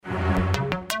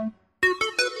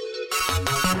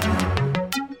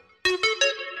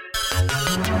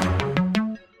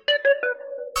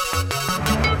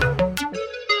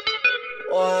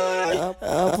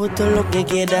todo lo que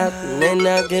quieras,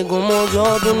 nena, que como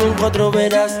yo tú nunca otro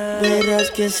verás. Verás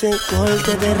que ese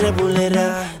corte de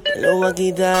revulera te lo voy a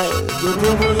quitar, yo te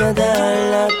voy a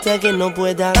dar hasta que no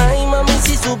pueda. Ay, mami,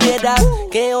 si supieras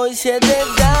que hoy se te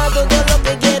da todo lo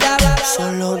que quieras.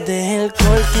 Solo deja el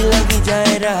corte y la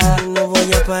guillaera, no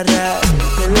voy a parar,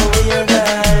 te lo voy a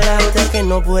dar hasta que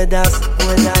no puedas.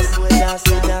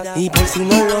 Y por si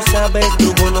no lo sabes,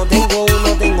 truco no tengo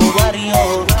uno, tengo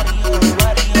varios.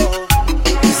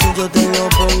 Y si yo te lo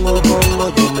pongo,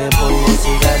 yo me pongo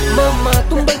cigarro. Mamá,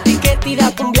 tumba el ticket y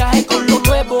date un viaje con lo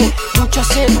nuevo. Mucha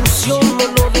seducción, no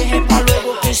lo dejes pa'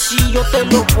 luego. Que si yo te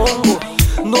lo pongo,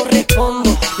 no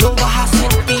respondo, lo vas a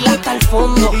sentir hasta el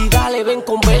fondo. Y dale, ven,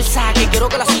 conversa, que quiero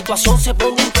que la situación se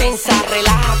ponga intensa.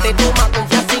 Relájate, toma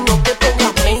confianza y no te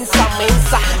pongas mensa.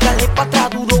 Dale pa' atrás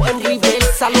duro en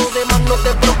reversa. Lo demás no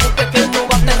te preocupes que no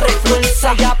va a te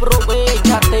refuerza. Y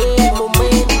aprovechate el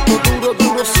momento,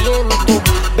 duro siento.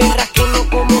 Verás que no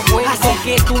como juego. Así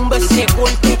que tumba ese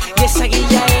corte y esa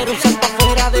guillaera. Un salto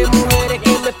afuera de mujeres que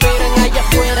me esperan allá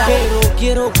afuera. Pero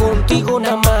quiero contigo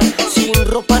nada más, sin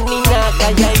ropa ni nada,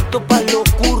 calladito pa' lo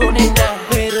oscuro, nena.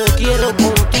 Pero quiero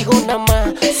contigo nada más,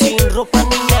 sin ropa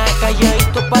ni nada,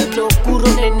 calladito pa' lo oscuro,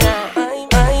 nena.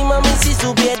 Ay, mami, si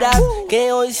supieras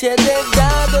que hoy se te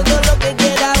da todo lo que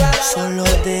quieras. Solo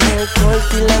deja el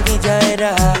corte y la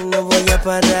guillaera, no voy a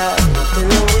parar, te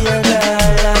lo voy a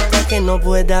dar hasta que no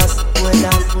puedas.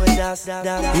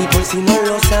 Y por si no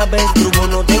lo sabes, truco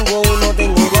no tengo uno,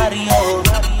 tengo varios.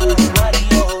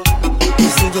 Y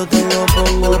si yo te lo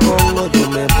pongo, yo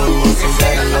me pongo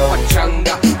cigarro. La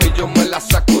pachanga, que yo me la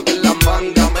saco de la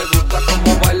manga. Me gusta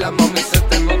como baila, mami, se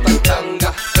te nota el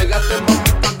tanga. Pégate,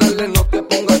 mamita, dale, no te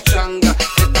pongas changa.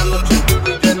 Esta noche tú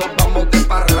y yo nos vamos de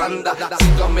parranda. Si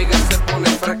tu amiga se pone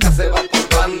fresca, se va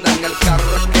por banda. En el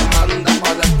carro es que manda,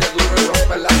 pa' darte duro y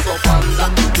rompe la sofanda.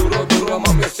 Duro,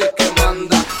 mami, así es que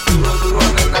manda. Duro,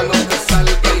 nena, no te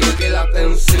salga y quédate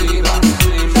encima.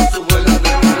 Se sube la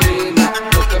adrenalina,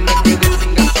 no te me quedes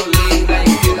sin gasolina y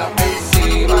quédate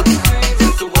encima. Se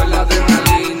sube la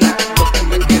adrenalina, no te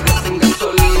me quedes sin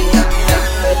gasolina.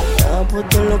 Pues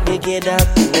todo lo que quieras,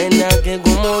 nena, que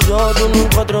como yo tú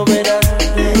nunca otro verás.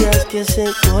 Verás que ese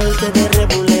corte de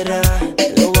revulera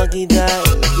te lo voy a quitar,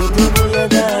 yo te voy a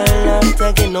dar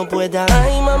hasta que no pueda.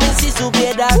 Ay, mami, si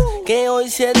supieras que hoy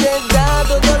se te da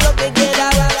todo lo que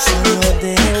quieras. Solo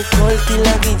deja el corte y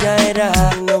la guillaera,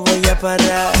 no voy a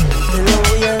parar, te lo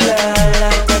voy a dar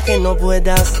hasta que no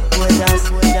puedas.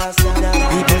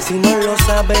 Y por si no lo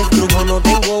sabes, truco no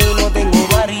tengo uno, tengo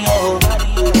varios.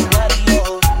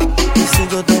 Y si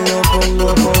yo te lo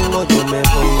pongo, yo me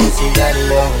pongo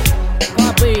cigarro.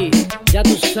 Papi, ya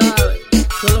tú sabes,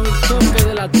 solo un toque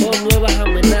de las dos nuevas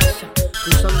amenazas.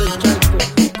 Cruzando el charco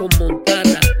con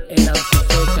Montana, el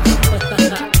antifeca.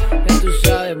 Ya tú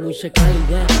sabes, muy seca.